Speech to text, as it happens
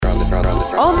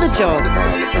On the Job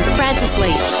with Francis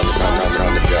Leach.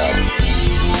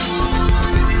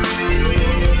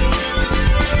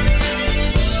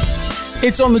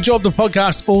 It's On the Job, the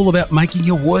podcast all about making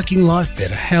your working life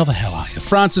better. How the hell are you?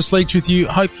 Francis Leach with you.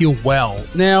 Hope you're well.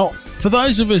 Now, for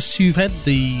those of us who've had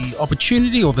the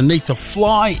opportunity or the need to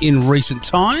fly in recent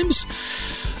times,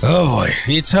 oh boy,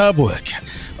 it's hard work.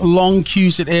 Long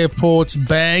queues at airports,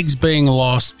 bags being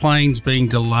lost, planes being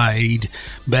delayed,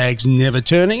 bags never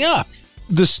turning up.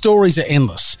 The stories are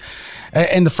endless.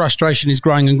 And the frustration is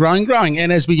growing and growing and growing.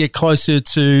 And as we get closer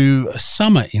to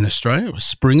summer in Australia,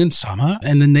 spring and summer,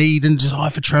 and the need and desire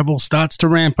for travel starts to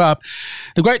ramp up,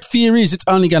 the great fear is it's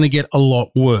only going to get a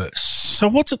lot worse. So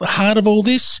what's at the heart of all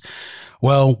this?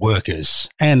 Well, workers.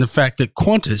 And the fact that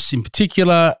Qantas, in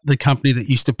particular, the company that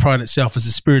used to pride itself as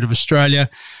the spirit of Australia,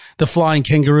 the flying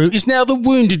kangaroo, is now the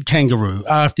wounded kangaroo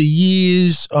after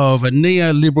years of a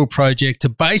neoliberal project to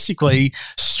basically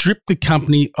strip the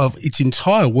company of its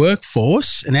entire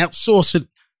workforce and outsource it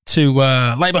to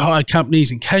labour hire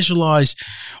companies and casualise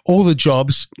all the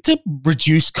jobs to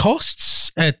reduce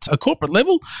costs at a corporate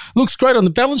level. Looks great on the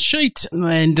balance sheet,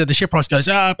 and the share price goes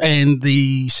up, and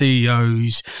the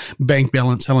CEO's bank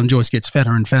balance, Alan Joyce, gets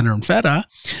fatter and fatter and fatter.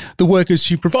 The workers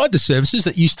who provide the services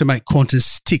that used to make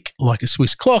Qantas tick like a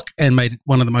Swiss clock and made it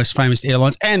one of the most famous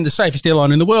airlines and the safest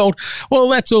airline in the world, well,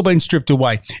 that's all been stripped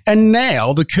away. And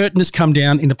now the curtain has come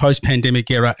down in the post-pandemic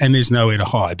era, and there's nowhere to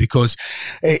hide because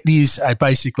it is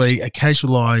basically a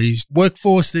casualised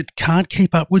workforce that can't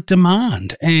keep up with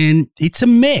demand. And it's a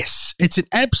mess. It's an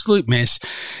absolute mess.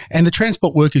 And the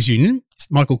Transport Workers Union,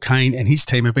 Michael Caine and his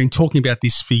team have been talking about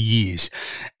this for years.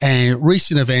 And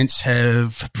recent events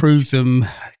have proved them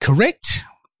correct.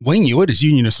 We knew it as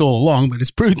unionists all along, but it's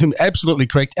proved them absolutely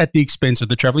correct at the expense of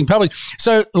the travelling public.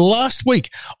 So last week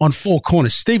on Four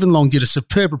Corners, Stephen Long did a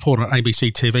superb report on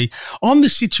ABC TV on the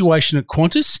situation at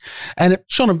Qantas, and it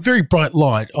shone a very bright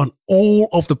light on all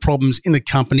of the problems in the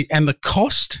company and the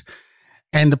cost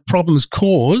and the problems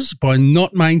caused by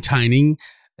not maintaining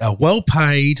a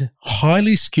well-paid,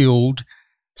 highly skilled,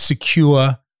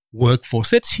 secure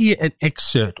workforce. Let's hear an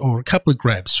excerpt or a couple of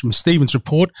grabs from Stephen's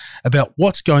report about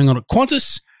what's going on at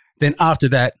Qantas. Then after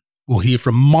that, we'll hear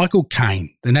from Michael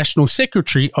Caine, the National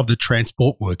Secretary of the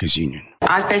Transport Workers Union.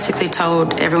 I've basically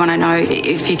told everyone I know,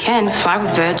 if you can, fly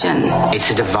with Virgin. It's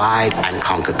a divide and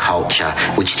conquer culture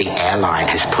which the airline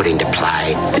has put into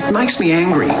play. It makes me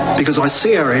angry because I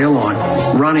see our airline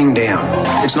running down.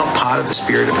 It's not part of the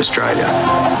spirit of Australia.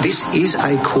 This is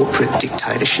a corporate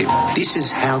dictatorship. This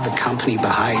is how the company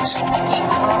behaves.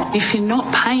 If you're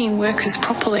not paying workers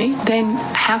properly, then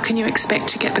how can you expect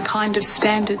to get the kind of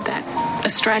standard that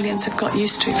Australians have got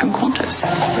used to from Qantas?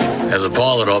 As a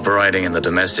pilot operating in the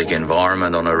domestic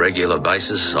environment on a regular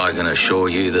basis, I can assure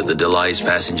you that the delays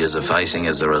passengers are facing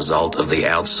as a result of the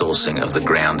outsourcing of the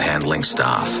ground handling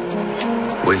staff.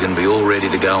 We can be all ready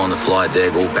to go on the flight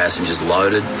deck, all passengers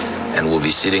loaded, and we'll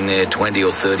be sitting there 20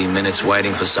 or 30 minutes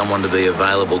waiting for someone to be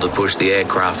available to push the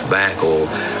aircraft back or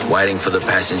waiting for the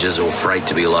passengers or freight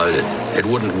to be loaded. It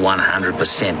wouldn't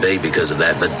 100% be because of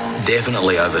that, but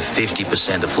definitely over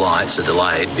 50% of flights are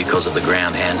delayed because of the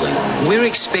ground handling. We're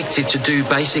expected to do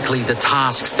basically the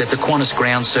tasks that the Qantas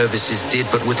ground services did,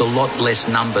 but with a lot less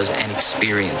numbers and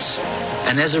experience.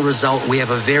 And as a result, we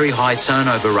have a very high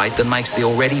turnover rate that makes the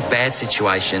already bad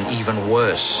situation even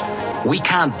worse. We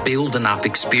can't build enough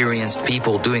experienced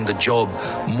people doing the job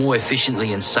more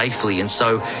efficiently and safely, and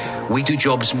so we do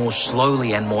jobs more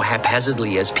slowly and more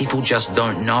haphazardly as people just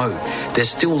don't know. They're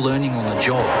still learning on the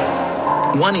job.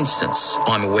 One instance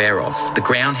I'm aware of, the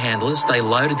ground handlers, they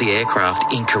loaded the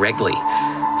aircraft incorrectly.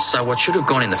 So what should have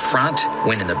gone in the front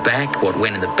went in the back, what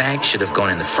went in the back should have gone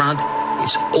in the front.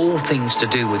 It's all things to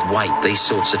do with weight, these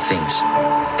sorts of things.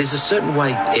 There's a certain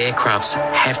way aircrafts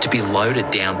have to be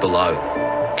loaded down below.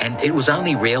 And it was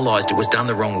only realised it was done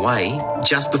the wrong way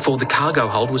just before the cargo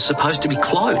hold was supposed to be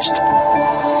closed.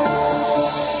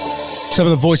 Some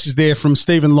of the voices there from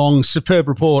Stephen Long's superb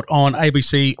report on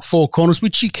ABC Four Corners,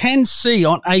 which you can see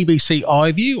on ABC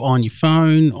iView, on your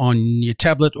phone, on your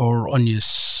tablet or on your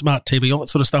smart TV, all that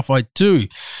sort of stuff. I do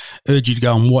urge you to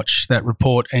go and watch that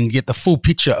report and get the full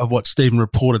picture of what Stephen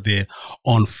reported there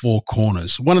on Four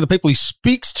Corners. One of the people he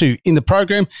speaks to in the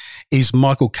program is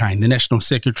Michael Caine, the National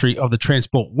Secretary of the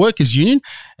Transport Workers Union,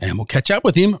 and we'll catch up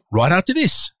with him right after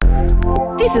this.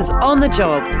 This is On the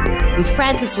Job with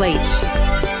Francis Leach.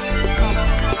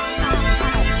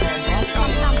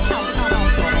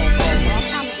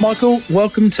 Michael,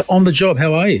 welcome to On the Job.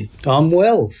 How are you? I'm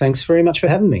well. Thanks very much for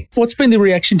having me. What's been the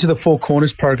reaction to the Four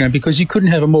Corners program? Because you couldn't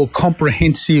have a more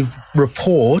comprehensive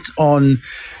report on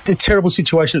the terrible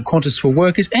situation at Qantas for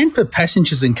workers and for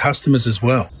passengers and customers as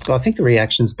well. I think the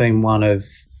reaction's been one of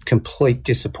complete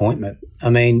disappointment. I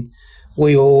mean,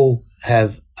 we all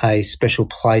have a special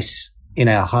place in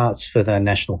our hearts for the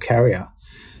national carrier.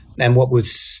 And what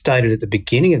was stated at the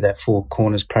beginning of that Four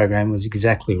Corners program was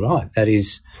exactly right. That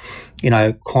is,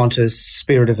 Qantas,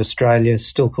 Spirit of Australia,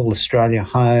 still called Australia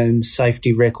Home,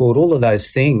 safety record, all of those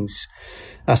things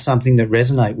are something that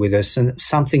resonate with us and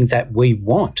something that we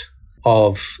want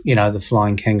of, the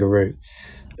Flying Kangaroo.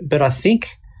 But I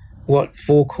think what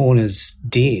Four Corners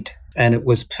did, and it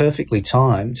was perfectly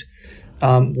timed,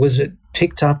 was it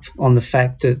picked up on the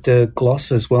fact that the gloss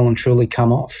has well and truly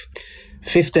come off.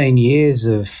 15 years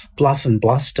of bluff and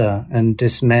bluster and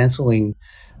dismantling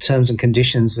terms and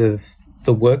conditions of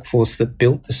the workforce that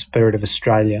built the Spirit of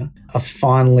Australia are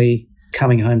finally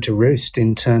coming home to roost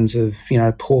in terms of,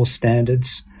 poor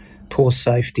standards, poor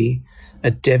safety,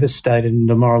 a devastated and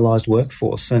demoralised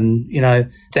workforce. And,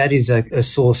 that is a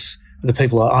source of the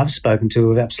people I've spoken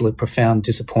to of absolute profound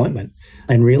disappointment.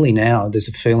 And really now there's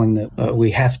a feeling that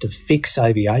we have to fix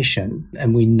aviation,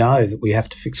 and we know that we have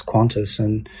to fix Qantas,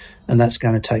 and that's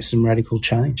going to take some radical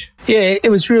change. Yeah,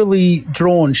 it was really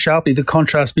drawn sharply, the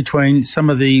contrast between some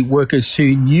of the workers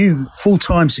who knew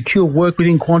full-time secure work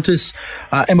within Qantas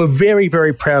and were very,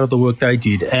 very proud of the work they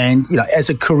did. And, as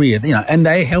a career, and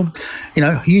they held,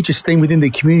 huge esteem within the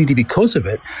community because of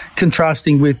it,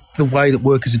 contrasting with the way that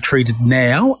workers are treated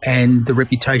now and the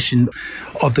reputation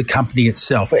of the company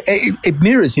itself. It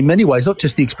mirrors in many ways not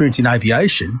just the experience in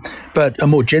aviation, but a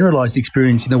more generalised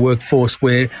experience in the workforce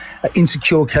where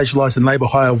insecure, casualised and labour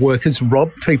hire workers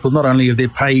rob people not only of their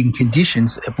pay and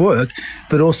conditions at work,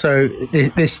 but also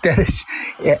their status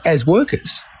as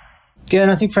workers. Yeah,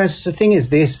 and I think, Francis, the thing is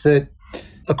this, that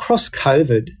across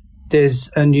COVID, there's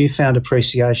a newfound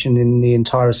appreciation in the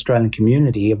entire Australian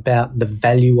community about the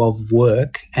value of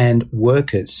work and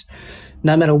workers,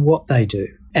 no matter what they do.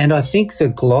 And I think the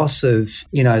gloss of,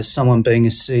 someone being a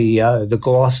CEO, the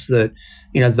gloss that,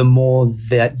 the more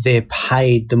that they're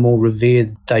paid, the more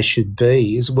revered they should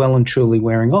be, is well and truly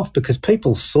wearing off, because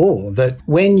people saw that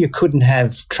when you couldn't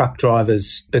have truck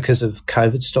drivers because of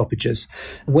COVID stoppages,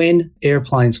 when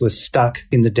airplanes were stuck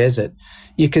in the desert,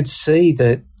 you could see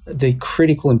that the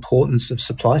critical importance of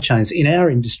supply chains in our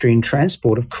industry, in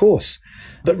transport, of course,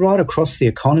 but right across the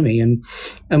economy.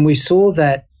 And we saw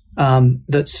that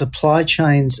that supply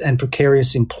chains and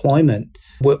precarious employment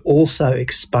were also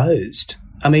exposed.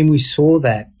 I mean, we saw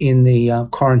that in the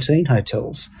quarantine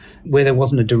hotels, where there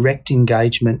wasn't a direct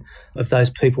engagement of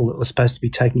those people that were supposed to be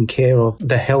taking care of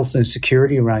the health and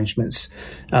security arrangements.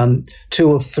 2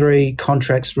 or 3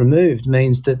 contracts removed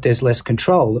means that there's less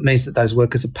control. It means that those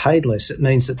workers are paid less. It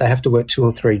means that they have to work 2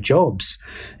 or 3 jobs.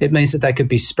 It means that they could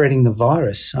be spreading the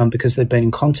virus because they've been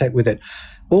in contact with it.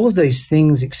 All of these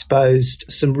things exposed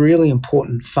some really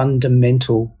important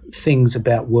fundamental things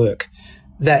about work,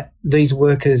 that these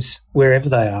workers, wherever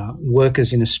they are,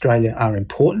 workers in Australia are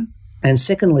important. And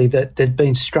secondly, that there'd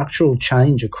been structural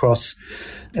change across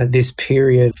this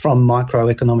period from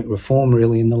microeconomic reform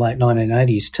really in the late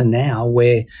 1980s to now,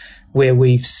 where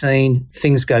we've seen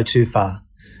things go too far,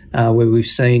 where we've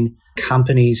seen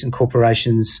companies and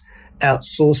corporations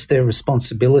outsource their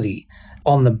responsibility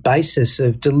on the basis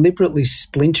of deliberately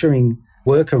splintering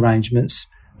work arrangements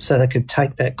so they could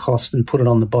take that cost and put it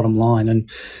on the bottom line. And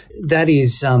that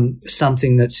is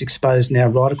something that's exposed now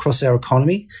right across our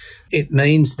economy. It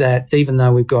means that even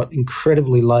though we've got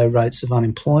incredibly low rates of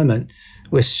unemployment,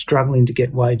 we're struggling to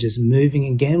get wages moving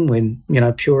again when,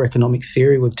 pure economic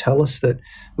theory would tell us that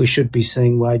we should be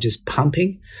seeing wages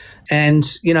pumping. And,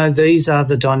 these are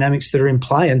the dynamics that are in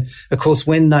play. And, of course,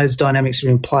 when those dynamics are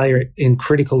in play in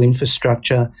critical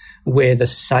infrastructure where the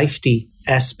safety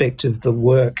aspect of the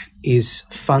work is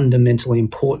fundamentally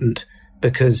important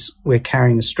because we're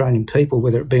carrying Australian people,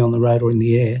 whether it be on the road or in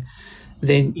the air,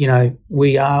 then,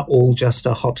 we are all just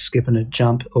a hop, skip and a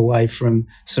jump away from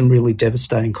some really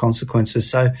devastating consequences.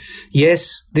 So,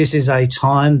 yes, this is a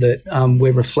time that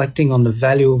we're reflecting on the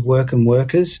value of work and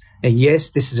workers. And yes,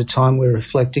 this is a time we're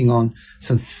reflecting on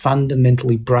some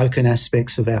fundamentally broken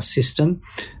aspects of our system,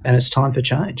 and it's time for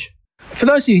change. For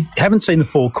those who haven't seen the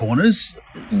Four Corners,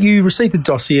 you received a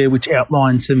dossier which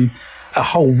outlines a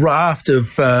whole raft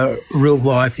of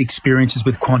real-life experiences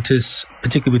with Qantas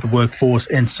particularly with the workforce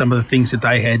and some of the things that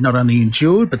they had not only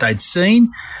endured, but they'd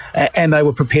seen, and they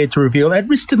were prepared to reveal at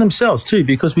risk to themselves too,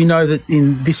 because we know that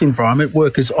in this environment,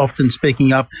 workers often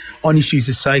speaking up on issues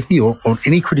of safety or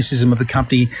any criticism of the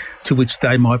company to which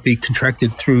they might be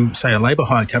contracted through, say, a labour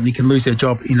hire company can lose their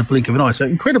job in a blink of an eye. So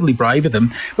incredibly brave of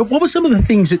them. But what were some of the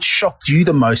things that shocked you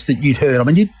the most that you'd heard? I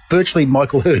mean,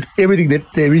 Michael heard everything that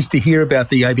there is to hear about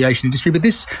the aviation industry, but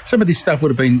some of this stuff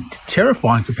would have been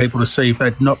terrifying for people to see if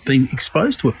they'd not been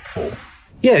exposed to it before.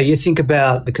 Yeah, you think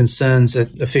about the concerns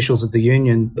that officials of the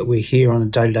union that we hear on a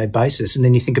day-to-day basis, and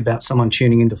then you think about someone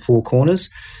tuning into Four Corners.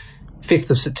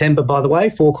 5th of September, by the way,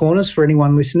 Four Corners for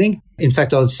anyone listening. In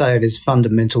fact, I would say it is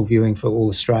fundamental viewing for all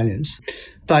Australians.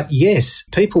 But yes,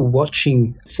 people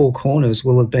watching Four Corners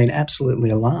will have been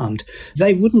absolutely alarmed.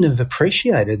 They wouldn't have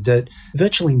appreciated that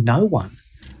virtually no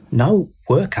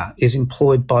worker is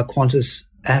employed by Qantas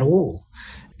at all.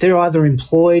 They're either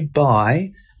employed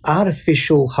by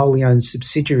artificial wholly owned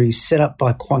subsidiaries set up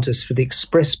by Qantas for the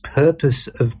express purpose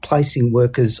of placing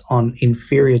workers on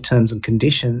inferior terms and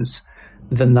conditions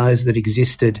than those that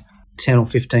existed 10 or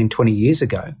 15, 20 years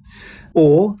ago.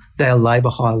 Or they are labour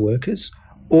hire workers,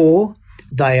 or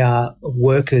they are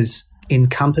workers in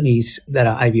companies that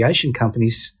are aviation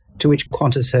companies to which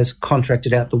Qantas has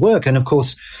contracted out the work. And of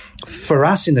course, for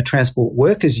us in the Transport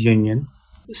Workers Union,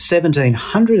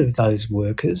 1,700 of those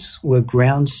workers were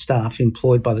ground staff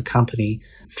employed by the company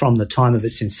from the time of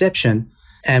its inception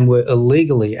and were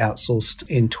illegally outsourced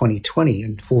in 2020,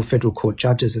 and 4 federal court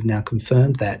judges have now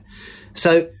confirmed that.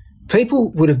 So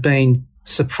people would have been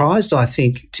surprised, I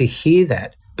think, to hear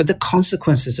that, but the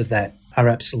consequences of that are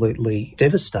absolutely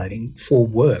devastating for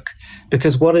work,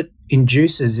 because what it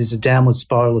induces is a downward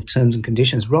spiral of terms and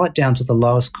conditions right down to the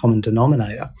lowest common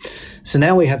denominator. So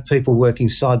now we have people working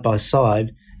side by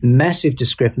side, massive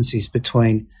discrepancies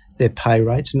between their pay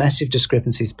rates, massive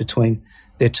discrepancies between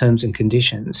their terms and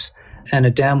conditions, and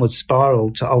a downward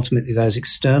spiral to ultimately those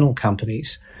external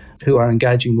companies who are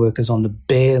engaging workers on the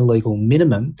bare legal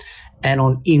minimum and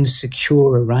on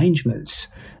insecure arrangements,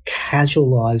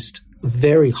 casualised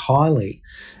very highly,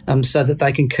 so that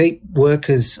they can keep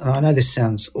workers, and I know this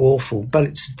sounds awful, but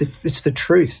it's the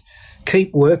truth,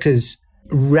 keep workers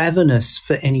ravenous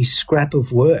for any scrap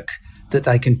of work that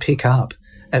they can pick up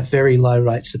at very low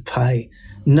rates of pay.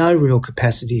 No real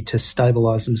capacity to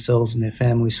stabilise themselves and their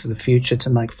families for the future, to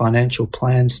make financial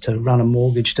plans, to run a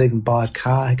mortgage, to even buy a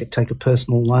car, take a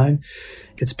personal loan.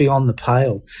 It's beyond the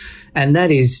pale. And that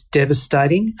is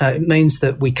devastating. It means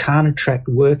that we can't attract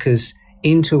workers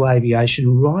into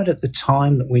aviation right at the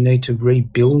time that we need to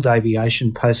rebuild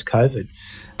aviation post-COVID.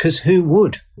 Because who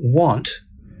would want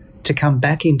to come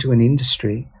back into an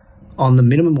industry on the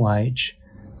minimum wage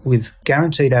with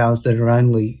guaranteed hours that are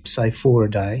only, say, 4 a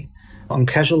day, on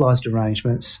casualised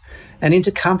arrangements, and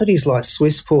into companies like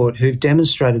Swissport, who've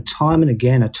demonstrated time and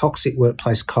again a toxic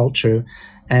workplace culture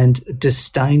and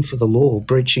disdain for the law,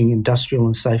 breaching industrial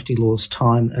and safety laws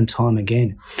time and time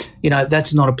again. You know,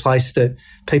 that's not a place that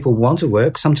people want to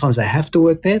work. Sometimes they have to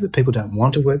work there, but people don't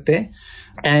want to work there.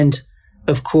 And,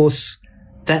 of course,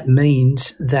 that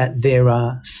means that there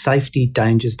are safety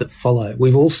dangers that follow.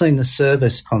 We've all seen the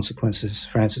service consequences,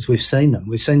 Francis. We've seen them.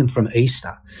 We've seen them from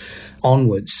Easter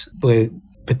onwards, where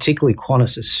particularly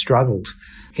Qantas has struggled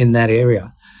in that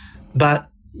area. But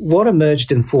what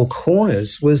emerged in Four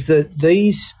Corners was that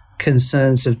these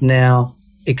concerns have now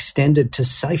extended to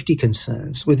safety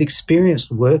concerns, with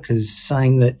experienced workers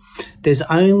saying that there's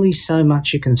only so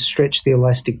much you can stretch the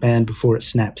elastic band before it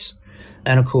snaps.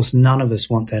 And, of course, none of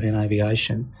us want that in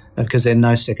aviation, because there are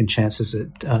no second chances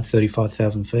at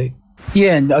 35,000 feet.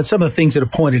 Yeah, and some of the things that are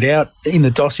pointed out in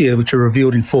the dossier, which are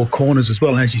revealed in Four Corners as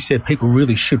well, and as you said, people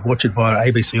really should watch it via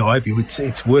ABC iView.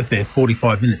 It's worth their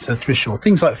 45 minutes, that's for sure.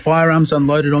 Things like firearms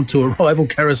unloaded onto arrival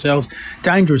carousels,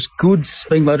 dangerous goods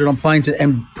being loaded on planes,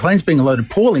 and planes being loaded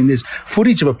poorly. And there's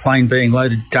footage of a plane being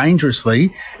loaded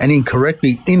dangerously and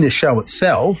incorrectly in the show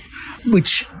itself,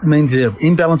 which means there are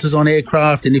imbalances on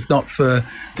aircraft, and if not for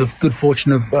the good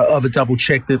fortune of a double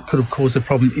check, that could have caused a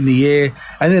problem in the air.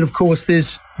 And then, of course,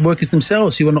 there's workers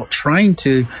themselves who are not trained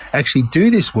to actually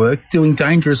do this work, doing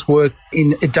dangerous work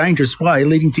in a dangerous way,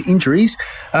 leading to injuries,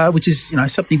 which is,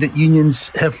 something that unions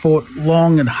have fought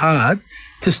long and hard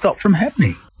to stop from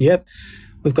happening. Yep.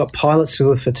 We've got pilots who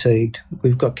are fatigued.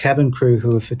 We've got cabin crew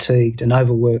who are fatigued and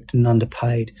overworked and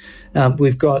underpaid.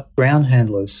 We've got ground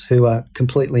handlers who are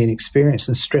completely inexperienced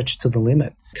and stretched to the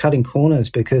limit, cutting corners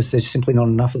because there's simply not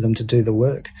enough of them to do the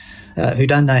work, who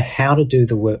don't know how to do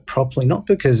the work properly, not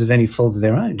because of any fault of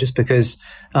their own, just because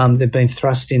they've been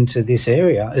thrust into this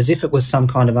area as if it was some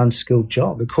kind of unskilled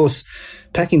job. Of course,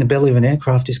 packing the belly of an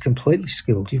aircraft is completely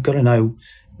skilled. You've got to know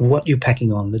what you're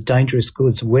packing on, the dangerous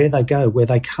goods, where they go, where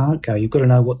they can't go. You've got to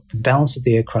know what the balance of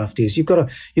the aircraft is. You've got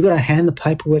to hand the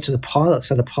paperwork to the pilot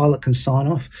so the pilot can sign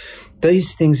off.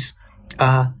 These things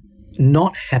are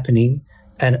not happening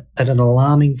at an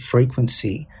alarming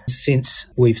frequency since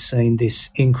we've seen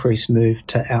this increased move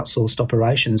to outsourced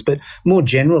operations. But more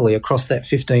generally, across that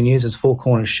 15 years, as Four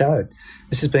Corners showed,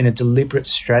 this has been a deliberate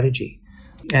strategy.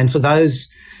 And for those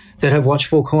that have watched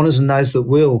Four Corners and those that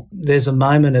will, there's a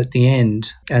moment at the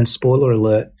end, and spoiler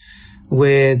alert,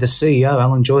 where the CEO,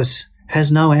 Alan Joyce,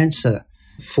 has no answer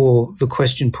for the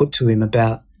question put to him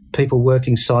about people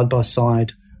working side by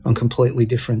side on completely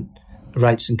different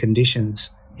rates and conditions.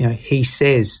 You know, he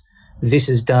says this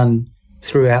is done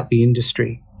throughout the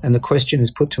industry, and the question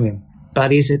is put to him,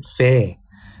 but is it fair?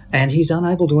 And he's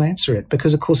unable to answer it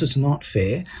because, of course, it's not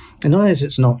fair. And not as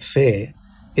it's not fair,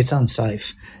 it's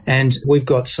unsafe. And we've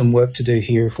got some work to do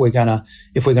here if we're going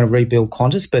to rebuild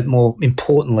Qantas, but more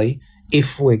importantly,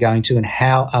 if we're going to, and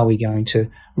how are we going to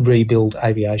rebuild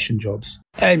aviation jobs?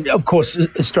 And of course,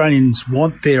 Australians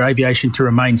want their aviation to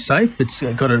remain safe. It's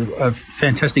got a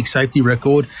fantastic safety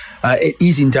record. It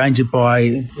is endangered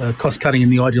by cost cutting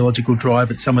and the ideological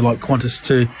drive at somewhere like Qantas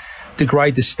to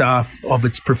degrade the staff of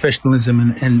its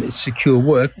professionalism and its secure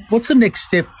work. What's the next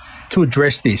step to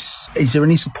address this? Is there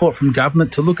any support from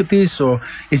government to look at this, or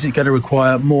is it going to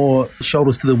require more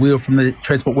shoulders to the wheel from the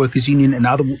Transport Workers Union and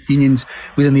other unions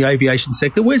within the aviation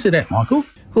sector? Where's it at, Michael?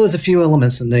 Well, there's a few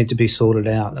elements that need to be sorted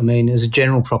out. I mean, as a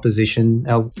general proposition,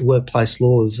 our workplace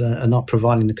laws are not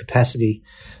providing the capacity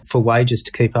for wages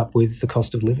to keep up with the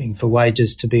cost of living, for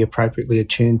wages to be appropriately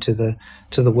attuned to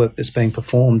the work that's being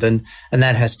performed, and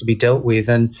that has to be dealt with.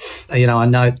 And, you know, I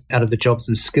know out of the Jobs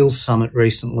and Skills Summit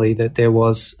recently that there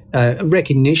was a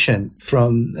recognition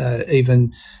from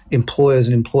even employers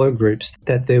and employer groups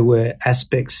that there were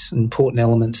aspects, important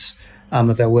elements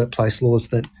of our workplace laws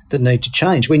that need to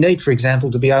change. We need, for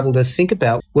example, to be able to think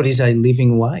about what is a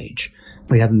living wage.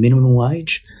 We have a minimum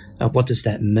wage. What does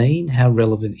that mean? How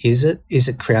relevant is it? Is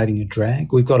it creating a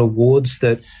drag? We've got awards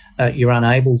that you're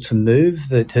unable to move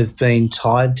that have been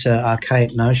tied to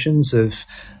archaic notions of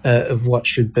what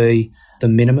should be the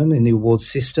minimum in the awards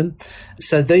system.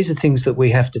 So these are things that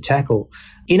we have to tackle.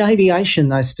 In aviation,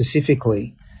 though,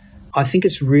 specifically, I think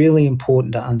it's really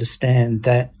important to understand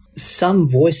that some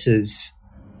voices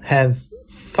have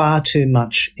far too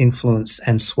much influence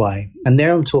and sway. And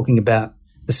there I'm talking about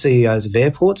the CEOs of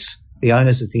airports, the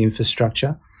owners of the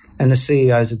infrastructure, and the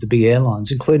CEOs of the big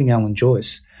airlines, including Alan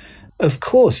Joyce. Of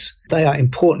course, they are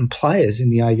important players in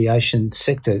the aviation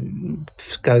sector,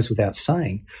 goes without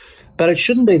saying. But it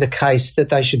shouldn't be the case that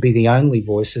they should be the only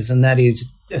voices, and that is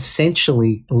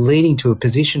essentially leading to a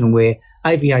position where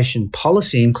aviation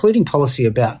policy, including policy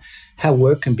about how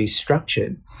work can be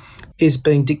structured, is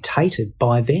being dictated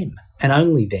by them and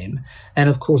only them. And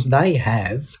of course, they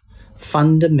have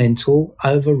fundamental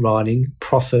overriding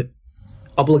profit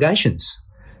obligations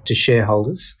to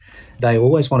shareholders. They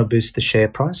always want to boost the share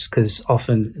price because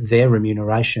often their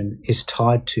remuneration is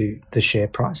tied to the share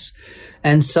price.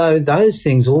 And so those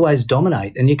things always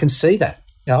dominate, and you can see that.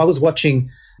 Now, I was watching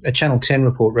a Channel 10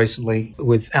 report recently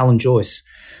with Alan Joyce.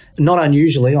 Not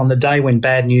unusually, on the day when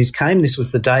bad news came, this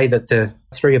was the day that the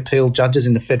 3 appeal judges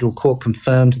in the federal court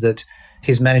confirmed that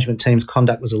his management team's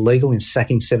conduct was illegal in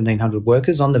sacking 1,700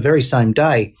 workers. On the very same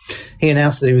day, he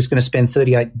announced that he was going to spend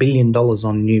 $38 billion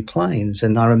on new planes.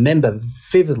 And I remember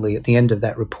vividly at the end of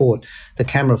that report, the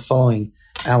camera following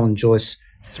Alan Joyce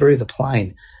through the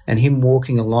plane and him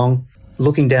walking along,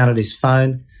 looking down at his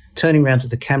phone, turning around to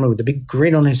the camera with a big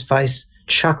grin on his face,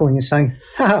 chuckling and saying,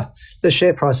 the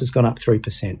share price has gone up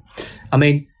 3%. I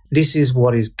mean, this is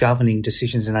what is governing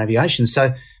decisions in aviation.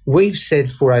 So we've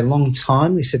said for a long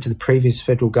time, we said to the previous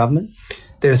federal government,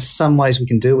 there are some ways we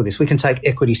can deal with this. We can take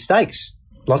equity stakes.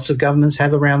 Lots of governments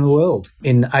have around the world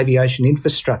in aviation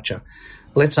infrastructure.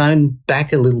 Let's own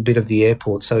back a little bit of the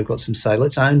airport so we've got some say.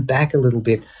 Let's own back a little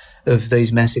bit of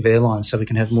these massive airlines so we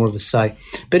can have more of a say.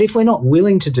 But if we're not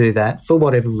willing to do that for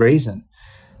whatever reason,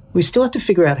 we still have to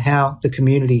figure out how the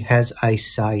community has a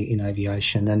say in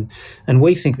aviation. And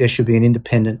we think there should be an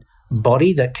independent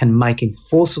body that can make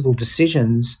enforceable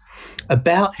decisions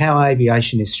about how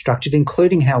aviation is structured,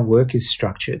 including how work is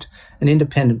structured. An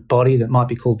independent body that might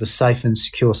be called the Safe and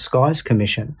Secure Skies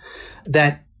Commission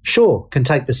that, sure, can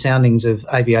take the soundings of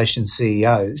aviation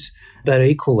CEOs, but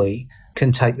equally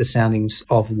can take the soundings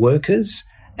of workers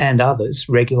and others,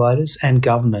 regulators and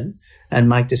government, and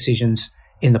make decisions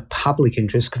in the public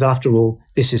interest, because after all,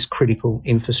 this is critical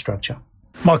infrastructure.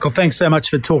 Michael, thanks so much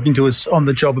for talking to us on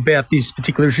the job about this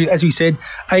particular issue. As we said,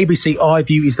 ABC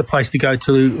iView is the place to go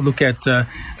to look at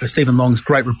Stephen Long's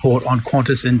great report on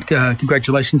Qantas, and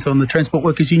congratulations on the Transport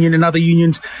Workers Union and other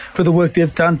unions for the work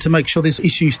they've done to make sure this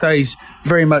issue stays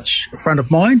very much front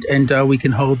of mind, and we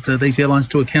can hold these airlines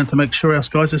to account to make sure our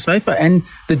skies are safer and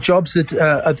the jobs that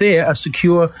are there are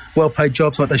secure, well-paid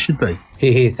jobs like they should be.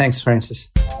 Hear, hear. Thanks, Francis.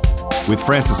 With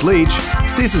Francis Leach,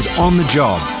 this is On the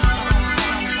Job.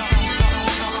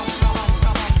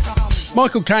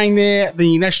 Michael Caine there,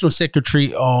 the National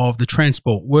Secretary of the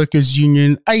Transport Workers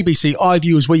Union. ABC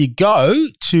iView is where you go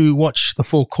to watch the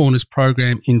Four Corners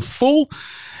program in full.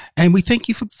 And we thank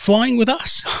you for flying with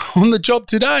us on the job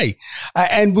today.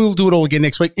 And we'll do it all again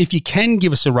next week. If you can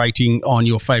give us a rating on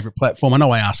your favourite platform, I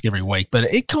know I ask every week, but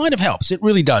it kind of helps. It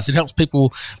really does. It helps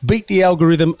people beat the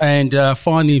algorithm and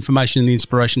find the information and the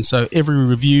inspiration. So every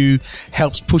review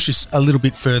helps push us a little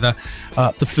bit further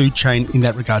up the food chain in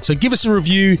that regard. So give us a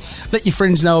review. Let your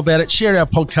friends know about it. Share our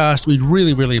podcast. We'd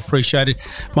really, really appreciate it.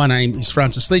 My name is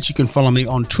Francis Leach. You can follow me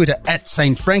on Twitter at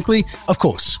St. Frankly. Of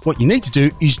course, what you need to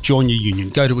do is join your union.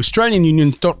 Go to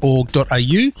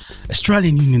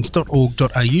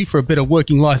australianunions.org.au for a better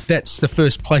working life. That's the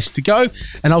first place to go.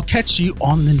 And I'll catch you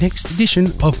on the next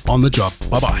edition of On the Job.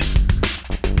 Bye-bye.